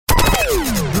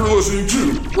listening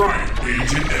to Ryan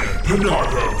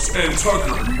Penagos and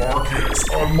Tucker Markus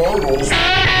on Marvel's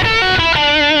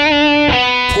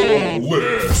Pull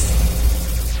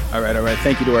List. All right.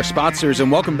 Thank you to our sponsors,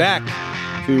 and welcome back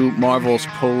to Marvel's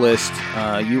Pull List.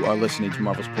 You are listening to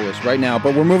Marvel's Pull List right now,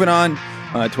 but we're moving on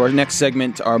to our next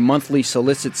segment, our monthly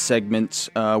solicit segment.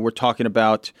 We're talking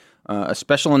about a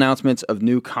special announcements of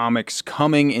new comics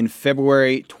coming in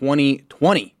February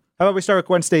 2020. How about we start with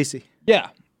Gwen Stacy? Yeah.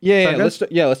 Let's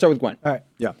start with Gwen. All right.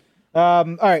 Yeah. All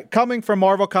right. Coming from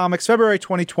Marvel Comics, February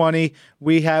 2020,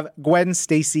 we have Gwen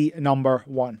Stacy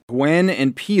 #1. Gwen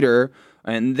and Peter,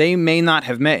 and they may not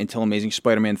have met until Amazing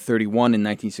Spider-Man 31 in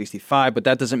 1965, but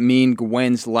that doesn't mean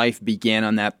Gwen's life began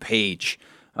on that page.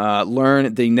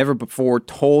 Learn the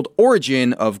never-before-told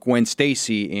origin of Gwen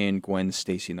Stacy in Gwen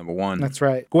Stacy #1. That's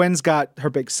right. Gwen's got her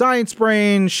big science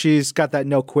brain. She's got that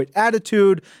no-quit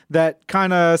attitude that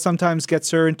kind of sometimes gets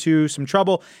her into some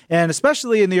trouble. And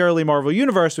especially in the early Marvel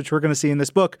Universe, which we're going to see in this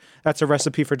book, that's a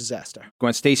recipe for disaster.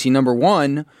 Gwen Stacy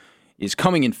 #1 is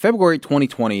coming in February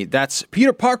 2020. That's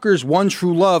Peter Parker's one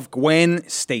true love, Gwen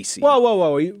Stacy. Whoa.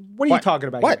 What are you talking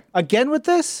about What? here? Again with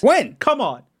this? Gwen. Come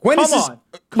on. Gwen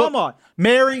Come on.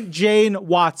 Mary Jane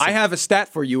Watson. I have a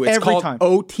stat for you. It's Every called time.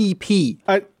 OTP.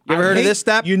 You ever heard of this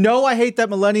stat? You know I hate that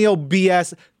millennial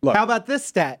BS. Look. How about this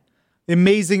stat?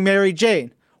 Amazing Mary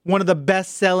Jane. One of the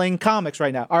best-selling comics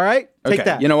right now. All right? Take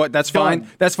that. You know what? That's fine. Done.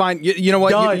 That's fine. You know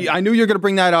what? I knew you were going to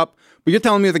bring that up, but you're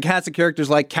telling me the cast of characters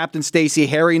like Captain Stacy,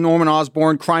 Harry Norman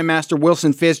Osborn, Crime Master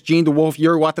Wilson Fisk, Jean DeWolf,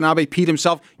 Yuri Watanabe, Pete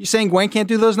himself. You saying Gwen can't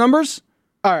do those numbers?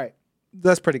 All right.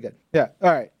 That's pretty good. Yeah.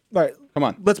 All right. Come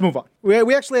on. Let's move on.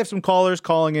 We actually have some callers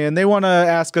calling in. They want to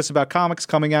ask us about comics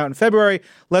coming out in February.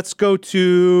 Let's go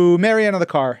to Marianne on the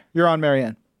car. You're on,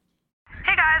 Marianne.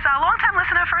 Hey guys, long-time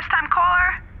listener, first-time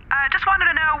caller. Just wanted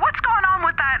to know what's going on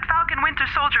with that Falcon Winter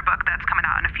Soldier book that's coming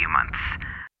out in a few months.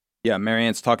 Yeah,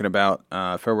 Marianne's talking about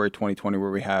February 2020,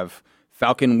 where we have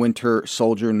Falcon Winter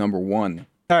Soldier #1.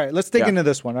 All right, let's dig into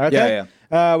this one. Okay?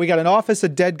 Yeah. We got an office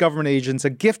of dead government agents, a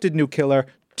gifted new killer,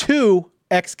 2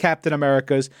 ex-Captain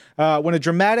Americas, when a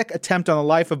dramatic attempt on the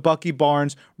life of Bucky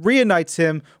Barnes reunites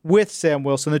him with Sam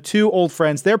Wilson. The 2 old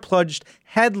friends, they're plunged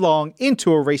headlong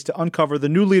into a race to uncover the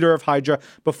new leader of Hydra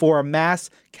before a mass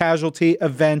casualty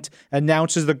event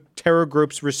announces the terror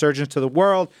group's resurgence to the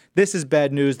world. This is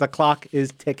bad news. The clock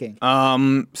is ticking.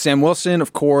 Sam Wilson,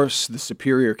 of course, the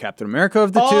superior Captain America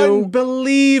of the 2.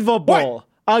 Unbelievable.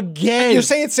 What? Again. You're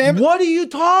saying Sam? What are you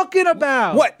talking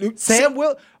about? What?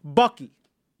 Bucky.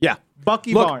 Yeah.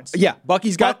 Bucky Barnes. Yeah,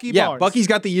 Bucky's got the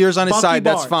years on his Bucky side.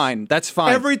 Barnes. That's fine. That's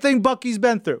fine. Everything Bucky's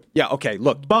been through. Yeah, okay,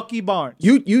 look. Bucky Barnes.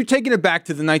 You taking it back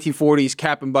to the 1940s,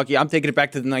 Cap and Bucky. I'm taking it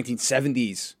back to the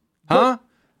 1970s. Huh?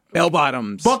 Bell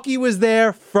bottoms. Bucky was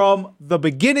there from the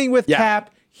beginning with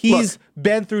Cap. He's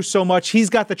been through so much. He's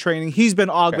got the training. He's been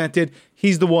augmented. Okay.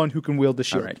 He's the one who can wield the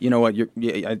shield. All right. You know what?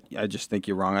 I just think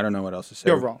you're wrong. I don't know what else to say.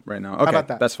 You're wrong right now. Okay, how about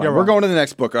that? That's fine. We're going to the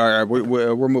next book. All right,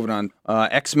 we're moving on.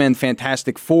 X-Men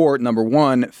Fantastic Four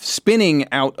 #1, spinning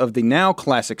out of the now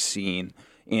classic scene.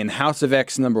 In House of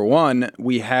X #1,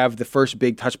 we have the first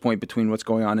big touch point between what's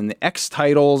going on in the X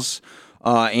titles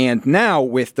and now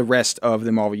with the rest of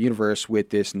the Marvel Universe with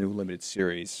this new limited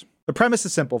series. The premise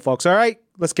is simple, folks, all right?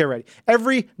 Let's get ready.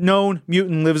 Every known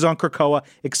mutant lives on Krakoa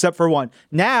except for one.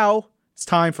 Now it's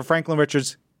time for Franklin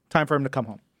Richards, time for him to come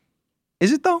home.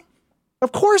 Is it, though?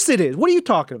 Of course it is. What are you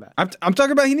talking about? I'm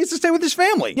talking about he needs to stay with his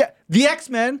family. Yeah, the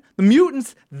X-Men, the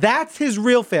mutants, that's his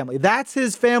real family. That's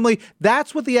his family.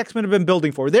 That's what the X-Men have been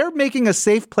building for. They're making a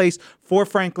safe place for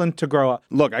Franklin to grow up.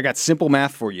 Look, I got simple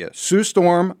math for you. Sue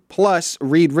Storm plus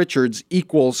Reed Richards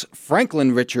equals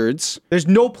Franklin Richards. There's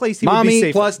no place he would be safe.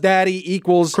 Mommy plus Daddy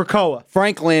equals Krakoa.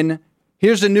 Franklin.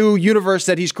 Here's a new universe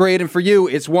that he's creating for you.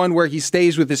 It's one where he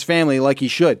stays with his family like he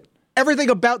should. Everything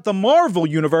about the Marvel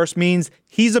universe means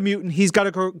he's a mutant. He's got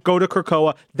to go to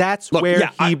Krakoa. That's where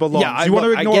he belongs. You want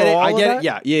to ignore all of that? I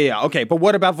get it. Yeah. Okay, but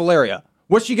what about Valeria?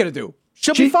 What's she going to do?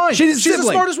 She'll be fine. She's the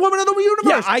smartest woman in the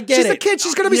universe. Yeah, I get She's it. a kid.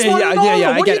 She's going to be smarter than all of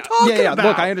them. What are you talking about?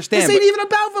 Look, I understand. This ain't even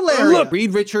about Valeria. Look,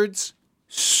 Reed Richards,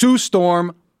 Sue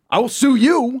Storm. I will sue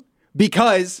you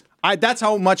because that's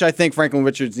how much I think Franklin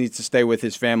Richards needs to stay with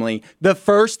his family. The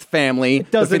first family,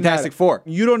 the Fantastic Four.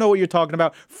 You don't know what you're talking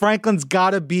about. Franklin's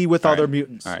got to be with other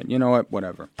mutants. All right, you know what?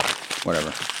 Whatever.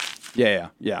 Yeah.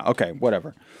 Okay,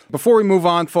 whatever. Before we move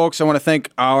on, folks, I want to thank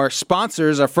our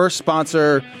sponsors. Our first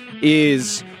sponsor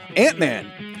is Ant-Man.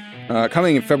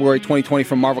 Coming in February 2020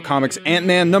 from Marvel Comics,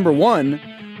 Ant-Man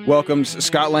 #1 welcomes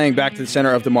Scott Lang back to the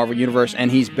center of the Marvel Universe,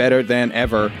 and he's better than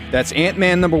ever. That's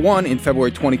Ant-Man #1 in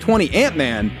February 2020.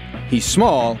 Ant-Man, he's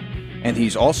small, and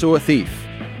he's also a thief.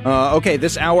 Okay,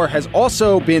 this hour has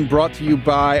also been brought to you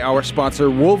by our sponsor,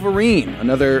 Wolverine,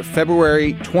 another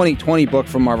February 2020 book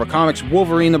from Marvel Comics.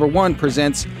 Wolverine #1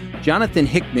 presents Jonathan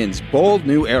Hickman's bold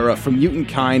new era for mutant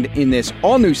kind in this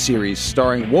all-new series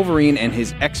starring Wolverine and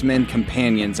his X-Men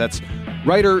companions. That's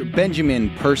writer Benjamin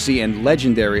Percy and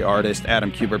legendary artist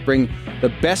Adam Kubert bring the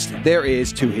best there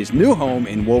is to his new home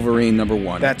in Wolverine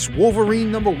 #1. That's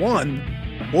Wolverine #1.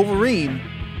 Wolverine,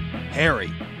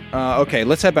 Harry. Okay,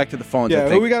 let's head back to the phones. Yeah,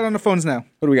 who we got on the phones now?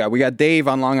 What do we got? We got Dave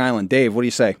on Long Island. Dave, what do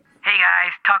you say? Hey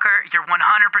guys, Tucker, you're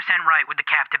 100% right with the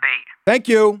Cap debate. Thank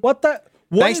you. What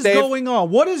Thanks, is Dave. going on?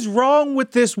 What is wrong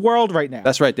with this world right now?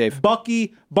 That's right, Dave.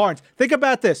 Bucky Barnes. Think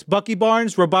about this. Bucky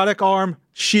Barnes, robotic arm,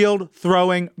 shield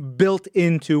throwing, built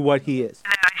into what he is.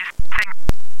 And I just think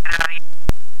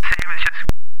Sam is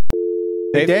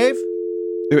just... Dave?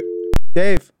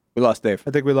 Dave. We lost Dave.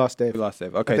 I think we lost Dave.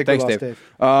 Okay, thanks, Dave.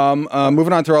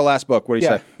 Moving on to our last book. What do you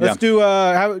say? Let's do,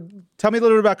 tell me a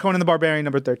little bit about Conan the Barbarian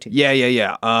 #13.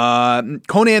 Yeah.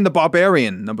 Conan the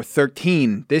Barbarian,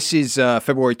 #13. This is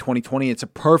February 2020. It's a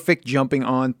perfect jumping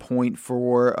on point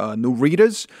for new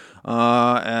readers.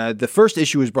 The first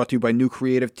issue is brought to you by new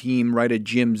creative team writer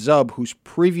Jim Zub, who's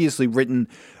previously written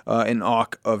an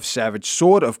arc of Savage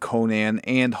Sword of Conan,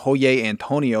 and Hoye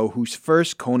Antonio, whose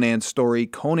first Conan story,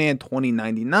 Conan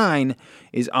 2099,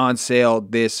 is on sale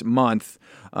this month.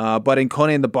 But in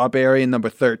Conan the Barbarian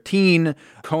 #13,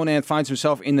 Conan finds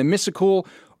himself in the mystical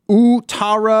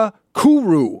Uttara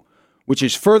Kuru, which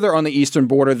is further on the eastern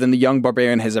border than the young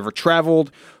barbarian has ever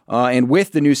traveled. And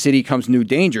with the new city comes new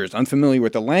dangers. Unfamiliar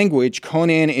with the language,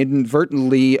 Conan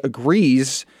inadvertently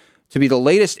agrees to be the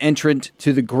latest entrant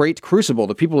to the Great Crucible.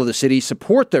 The people of the city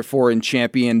support their foreign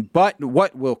champion, but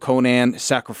what will Conan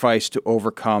sacrifice to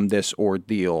overcome this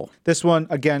ordeal? This one,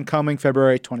 again, coming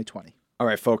February 2020. All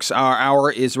right, folks, our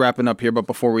hour is wrapping up here, but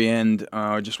before we end,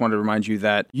 I just wanted to remind you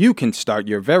that you can start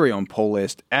your very own poll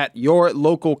list at your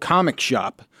local comic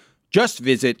shop. Just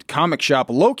visit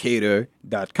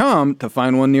comicshoplocator.com to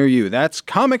find one near you. That's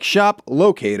Comic Shop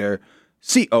Locator,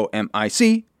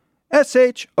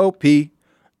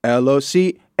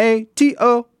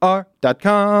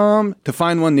 ComicShopLocator.com to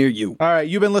find one near you. All right,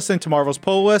 you've been listening to Marvel's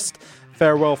Poll List.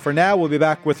 Farewell for now. We'll be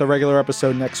back with a regular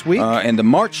episode next week. And the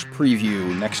March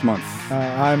preview next month.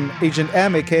 I'm Agent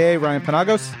M, a.k.a. Ryan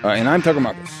Penagos. And I'm Tucker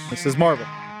Markus. This is Marvel.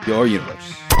 Your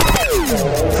universe.